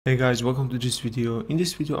Hey guys, welcome to this video. In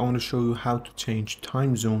this video I want to show you how to change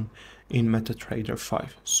time zone in MetaTrader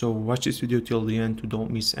 5. So watch this video till the end to don't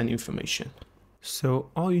miss any information. So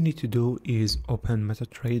all you need to do is open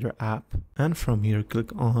MetaTrader app and from here click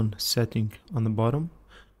on setting on the bottom.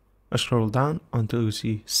 Scroll down until you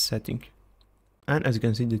see setting. And as you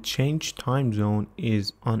can see, the change time zone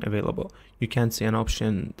is unavailable. You can't see an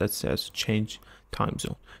option that says change time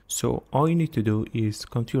zone. So all you need to do is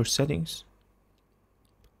come to your settings,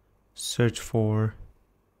 search for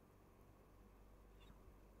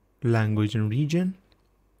language and region,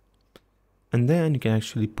 and then you can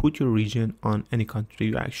actually put your region on any country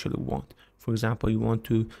you actually want. For example, you want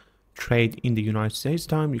to trade in the United States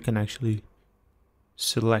time, you can actually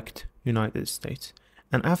select United States.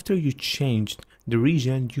 And after you changed the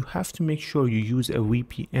region, you have to make sure you use a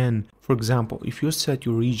VPN. For example, if you set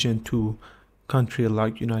your region to country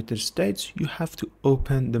like United States, you have to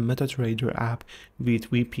open the MetaTrader app with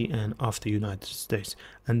VPN of the United States,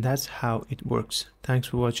 and that's how it works. Thanks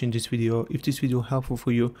for watching this video. If this video helpful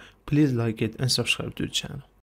for you, please like it and subscribe to the channel.